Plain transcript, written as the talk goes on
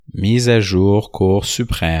Mise à jour Cour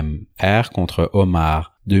suprême. R contre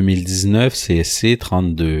Omar. 2019 CSC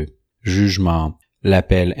 32. Jugement.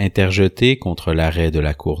 L'appel interjeté contre l'arrêt de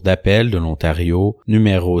la Cour d'appel de l'Ontario,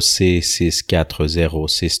 numéro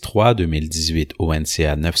C64063-2018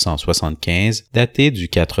 ONCA 975, daté du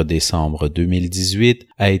 4 décembre 2018,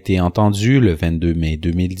 a été entendu le 22 mai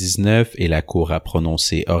 2019 et la Cour a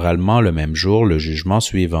prononcé oralement le même jour le jugement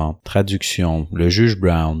suivant. Traduction. Le juge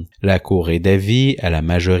Brown. La Cour est d'avis à la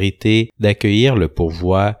majorité d'accueillir le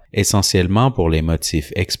pourvoi essentiellement pour les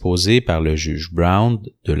motifs exposés par le juge Brown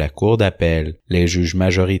de la Cour d'appel. Les juges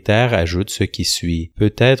majoritaires ajoutent ce qui suit.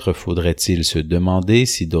 Peut-être faudrait-il se demander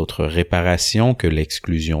si d'autres réparations que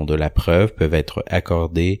l'exclusion de la preuve peuvent être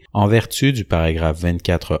accordées en vertu du paragraphe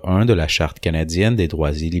 24.1 de la Charte canadienne des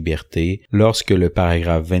droits et libertés lorsque le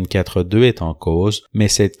paragraphe 24.2 est en cause, mais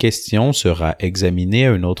cette question sera examinée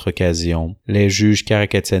à une autre occasion. Les juges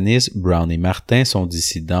Karakatsanis, Brown et Martin sont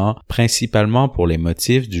dissidents, principalement pour les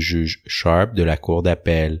motifs du juge Sharp de la Cour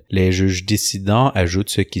d'appel. Les juges dissidents ajoutent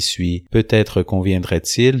ce qui suit. Peut-être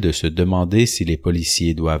conviendrait-il de se demander si les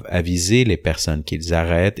policiers doivent aviser les personnes qu'ils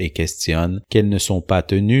arrêtent et questionnent qu'elles ne sont pas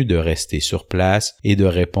tenues de rester sur place et de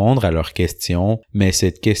répondre à leurs questions, mais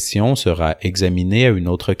cette question sera examinée à une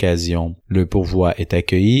autre occasion. Le pourvoi est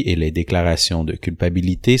accueilli et les déclarations de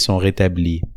culpabilité sont rétablies.